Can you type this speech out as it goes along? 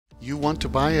You want to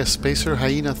buy a Spacer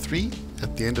Hyena III?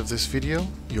 At the end of this video,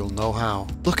 you'll know how.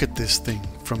 Look at this thing.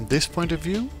 From this point of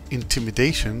view,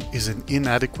 intimidation is an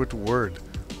inadequate word.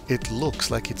 It looks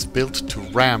like it's built to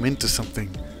ram into something.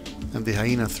 And the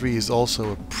Hyena III is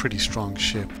also a pretty strong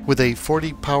ship. With a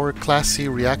 40 power Class C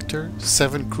reactor,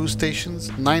 7 cruise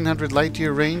stations, 900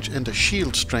 light-year range, and a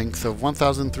shield strength of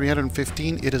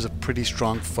 1315, it is a pretty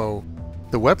strong foe.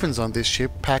 The weapons on this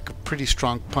ship pack a pretty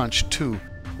strong punch too,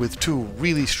 with 2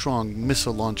 really strong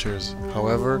missile launchers.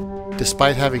 However,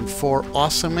 despite having 4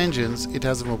 awesome engines, it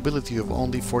has a mobility of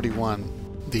only 41.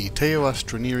 The Teo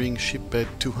Astroneering Shipbed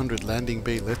 200 landing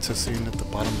bay lets us in at the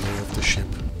bottom layer of the ship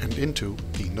and into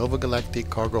the Nova Galactic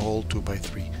cargo hold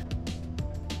 2x3.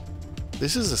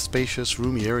 This is a spacious,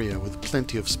 roomy area with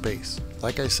plenty of space.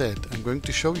 Like I said, I'm going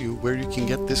to show you where you can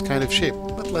get this kind of ship,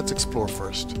 but let's explore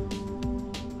first.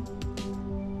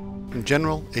 In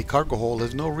general, a cargo hold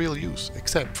has no real use,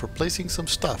 except for placing some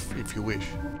stuff if you wish.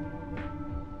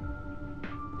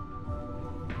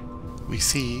 We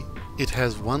see it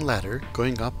has one ladder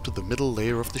going up to the middle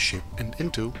layer of the ship and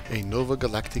into a Nova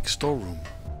Galactic storeroom.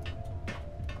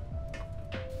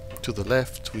 To the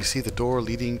left, we see the door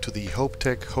leading to the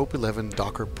HopeTech Hope 11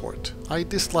 docker port. I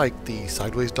dislike the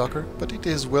sideways docker, but it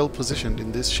is well positioned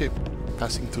in this ship.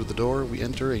 Passing through the door, we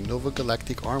enter a Nova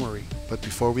Galactic armory. But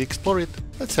before we explore it,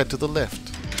 let's head to the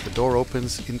left. The door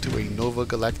opens into a Nova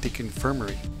Galactic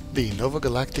infirmary. The Nova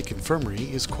Galactic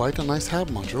infirmary is quite a nice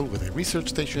hab module with a research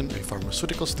station, a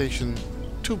pharmaceutical station,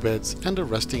 2 beds, and a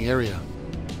resting area.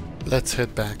 Let's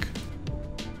head back.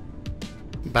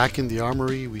 Back in the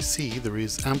armory, we see there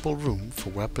is ample room for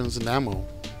weapons and ammo,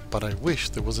 but I wish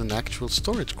there was an actual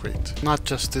storage crate, not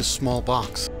just this small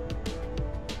box.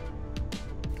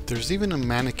 There's even a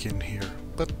mannequin here,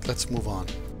 but let's move on.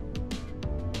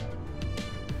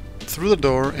 Through the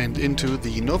door and into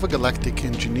the Nova Galactic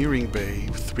Engineering Bay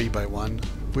 3x1,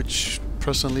 which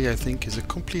personally I think is a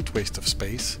complete waste of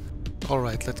space.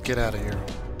 Alright, let's get out of here.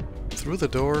 Through the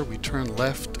door we turn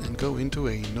left and go into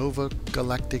a Nova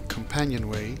Galactic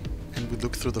companionway, and we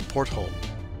look through the porthole.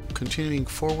 Continuing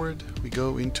forward, we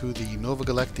go into the Nova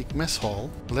Galactic mess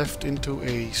hall, left into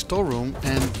a storeroom,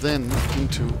 and then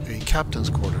into a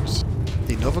captain's quarters.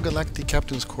 The Nova Galactic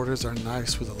captain's quarters are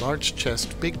nice with a large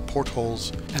chest, big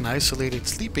portholes, an isolated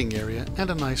sleeping area, and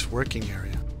a nice working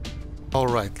area.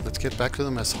 Alright, let's get back to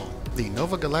the mess hall. The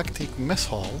Nova Galactic mess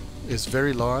hall is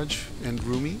very large and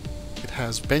roomy. It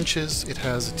has benches, it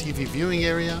has a TV viewing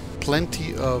area,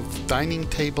 plenty of dining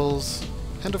tables,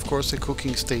 and of course a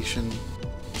cooking station.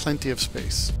 Plenty of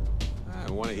space.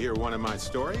 Want to hear one of my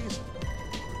stories?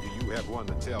 Or do you have one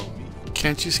to tell me?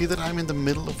 Can't you see that I'm in the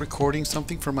middle of recording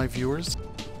something for my viewers?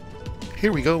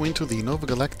 Here we go into the Nova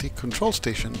Galactic control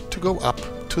station to go up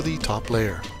to the top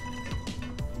layer.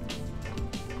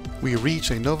 We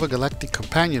reach a Nova Galactic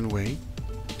companionway,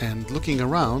 and looking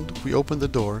around, we open the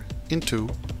door into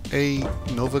a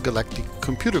Nova Galactic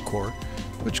computer core,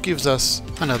 which gives us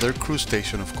another cruise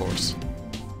station, of course.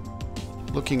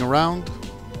 Looking around,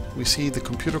 we see the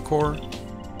computer core.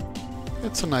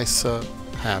 It's a nice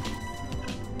hab.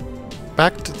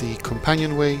 Back to the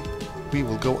companionway, we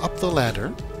will go up the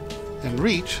ladder and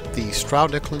reach the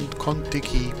Stroud-Eklund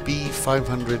Kon-Tiki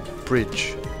B500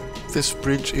 bridge. This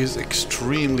bridge is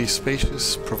extremely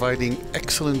spacious, providing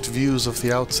excellent views of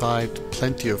the outside,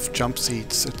 plenty of jump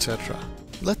seats, etc.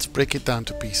 Let's break it down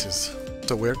to pieces.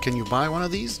 So where can you buy one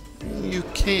of these? You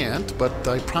can't, but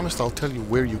I promised I'll tell you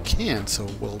where you can. So,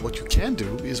 well, what you can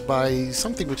do is buy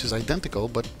something which is identical,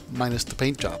 but minus the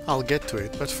paint job. I'll get to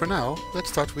it, but for now, let's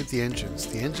start with the engines.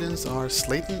 The engines are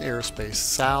Slayton Aerospace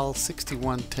SAL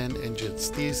 6110 engines.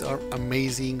 These are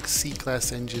amazing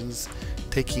C-class engines,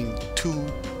 taking 2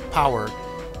 power,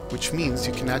 which means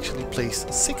you can actually place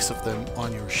 6 of them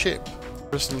on your ship.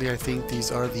 Personally, I think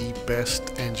these are the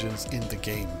best engines in the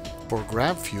game. For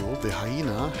Grav fuel, the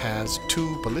Hyena has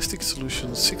 2 Ballistic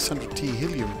Solutions 600T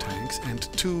helium tanks and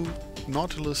 2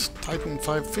 Nautilus Titan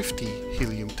 550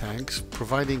 helium tanks,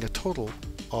 providing a total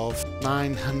of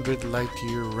 900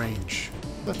 light-year range.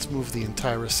 Let's move the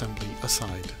entire assembly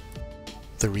aside.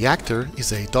 The reactor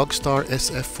is a Dogstar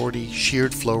SF-40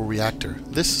 sheared flow reactor.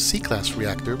 This C-class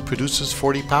reactor produces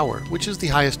 40 power, which is the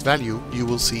highest value you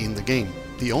will see in the game.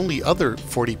 The only other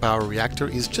 40 power reactor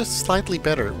is just slightly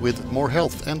better with more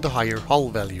health and a higher hull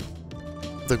value.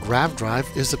 The Grav Drive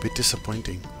is a bit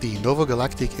disappointing. The Nova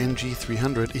Galactic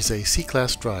NG300 is a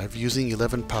C-class drive using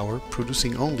 11 power,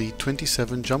 producing only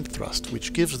 27 jump thrust,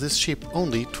 which gives this ship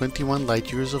only 21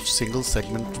 light years of single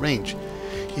segment range.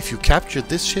 If you captured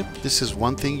this ship, this is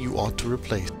one thing you ought to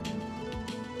replace.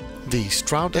 The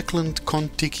Stroud-Eklund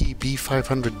Kon-Tiki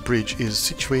B500 bridge is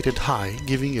situated high,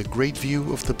 giving a great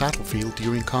view of the battlefield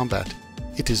during combat.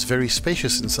 It is very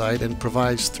spacious inside and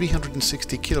provides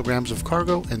 360 kilograms of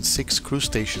cargo and 6 crew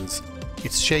stations.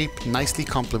 Its shape nicely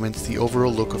complements the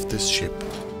overall look of this ship.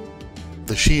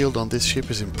 The shield on this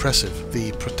ship is impressive.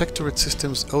 The Protectorate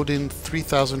Systems Odin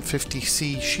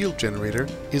 3050C shield generator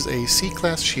is a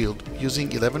C-class shield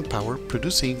using 11 power,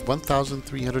 producing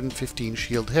 1315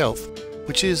 shield health,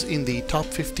 which is in the top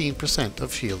 15%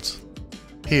 of shields.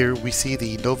 Here we see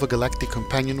the Nova Galactic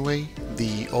companionway,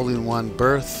 the all-in-one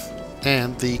berth,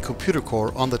 and the computer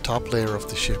core on the top layer of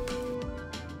the ship.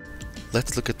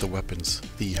 Let's look at the weapons.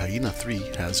 The Hyena III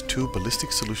has 2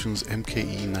 Ballistic Solutions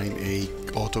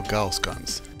MKE-9A Gauss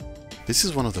Guns. This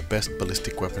is one of the best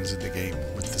ballistic weapons in the game,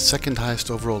 with the second highest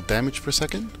overall damage per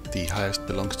second. The highest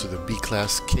belongs to the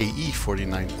B-class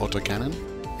KE-49 autocannon,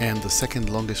 and the second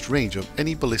longest range of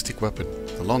any ballistic weapon,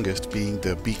 the longest being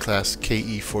the B-class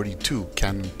KE-42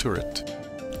 cannon turret.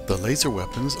 The laser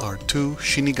weapons are 2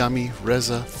 Shinigami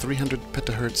Reza 300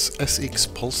 PHz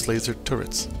SX pulse laser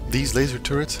turrets. These laser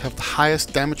turrets have the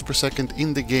highest damage per second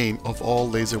in the game of all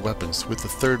laser weapons, with the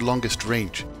third longest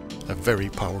range. A very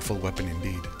powerful weapon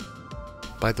indeed.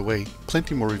 By the way,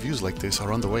 plenty more reviews like this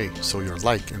are on the way, so your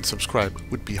like and subscribe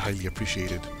would be highly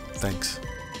appreciated. Thanks.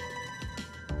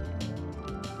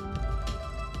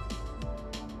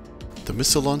 The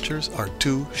missile launchers are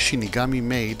 2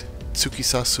 Shinigami-made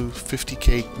Tsukisasu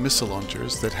 50K missile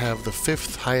launchers that have the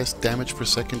 5th highest damage per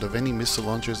second of any missile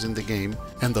launchers in the game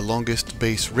and the longest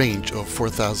base range of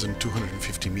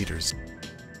 4,250 meters.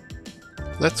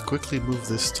 Let's quickly move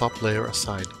this top layer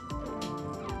aside.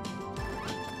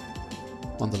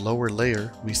 On the lower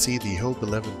layer we see the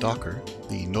HO-beloved docker,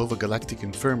 the Nova Galactic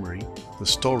Infirmary, the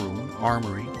storeroom,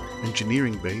 armory,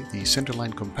 engineering bay, the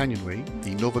centerline companionway,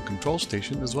 the Nova control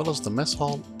station, as well as the mess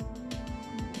hall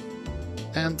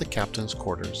and the captain's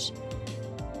quarters.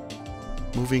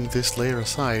 Moving this layer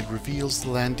aside reveals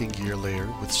the landing gear layer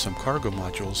with some cargo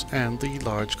modules and the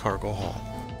large cargo hall.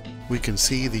 We can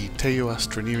see the Teo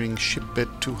Astroneering Shipbed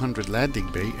 200 landing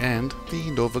bay and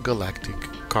the Nova Galactic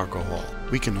cargo hall.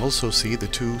 We can also see the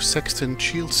 2 Sexton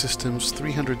Shield Systems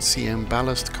 300 cm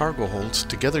ballast cargo holds,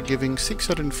 together giving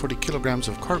 640 kilograms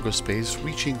of cargo space,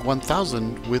 reaching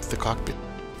 1000 with the cockpit.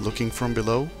 Looking from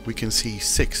below, we can see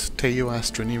 6 Teo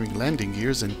Astroneering landing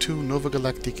gears and 2 Nova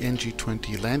Galactic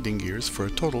NG-20 landing gears for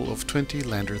a total of 20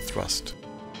 lander thrust.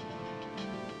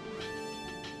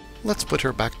 Let's put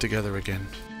her back together again.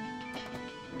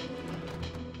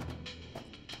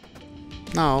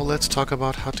 Now let's talk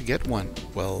about how to get one.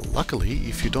 Well, luckily,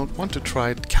 if you don't want to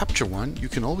try to capture one, you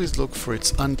can always look for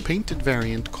its unpainted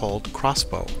variant called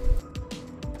Crossbow.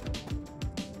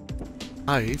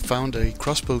 I found a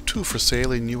Crossbow 2 for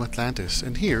sale in New Atlantis,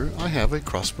 and here I have a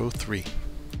Crossbow 3.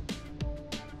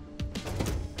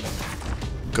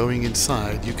 Going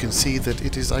inside, you can see that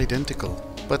it is identical,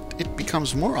 but it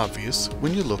becomes more obvious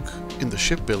when you look in the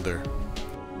shipbuilder.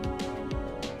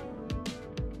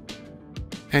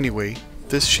 Anyway,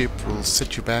 this ship will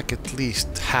set you back at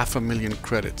least 500,000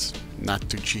 credits. Not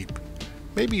too cheap.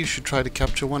 Maybe you should try to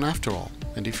capture one after all,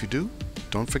 and if you do,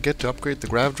 don't forget to upgrade the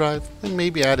Grav Drive and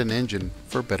maybe add an engine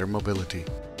for better mobility.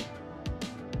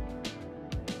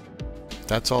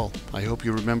 That's all. I hope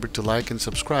you remember to like and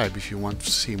subscribe if you want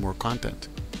to see more content.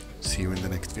 See you in the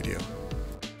next video.